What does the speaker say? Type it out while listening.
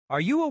Are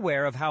you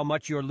aware of how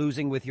much you're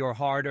losing with your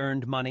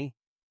hard-earned money?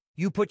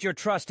 You put your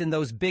trust in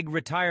those big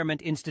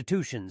retirement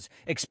institutions,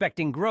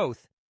 expecting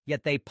growth,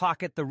 yet they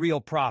pocket the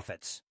real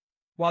profits.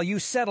 While you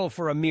settle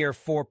for a mere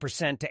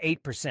 4% to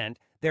 8%,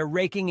 they're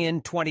raking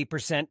in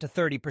 20% to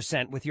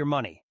 30% with your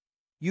money.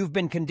 You've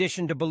been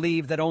conditioned to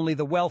believe that only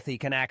the wealthy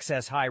can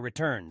access high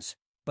returns,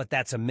 but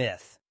that's a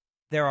myth.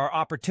 There are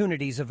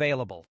opportunities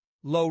available,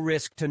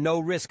 low-risk to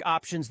no-risk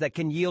options that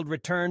can yield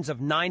returns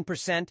of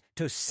 9%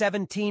 to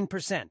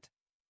 17%.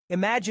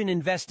 Imagine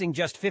investing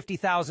just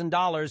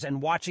 $50,000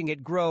 and watching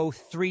it grow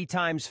 3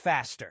 times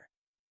faster.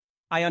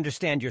 I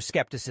understand your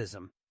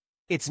skepticism.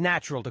 It's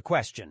natural to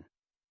question.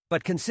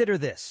 But consider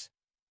this.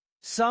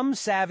 Some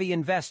savvy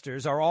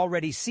investors are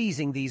already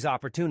seizing these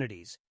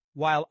opportunities,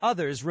 while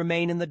others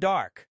remain in the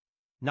dark,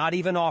 not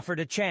even offered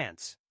a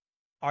chance.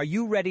 Are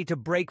you ready to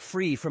break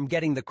free from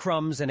getting the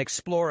crumbs and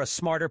explore a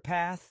smarter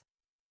path?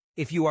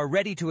 If you are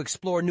ready to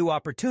explore new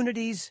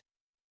opportunities,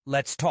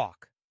 let's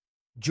talk.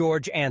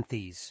 George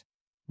Anthes,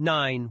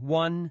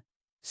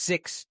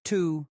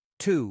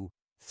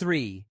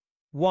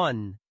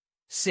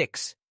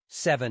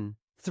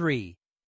 91622311673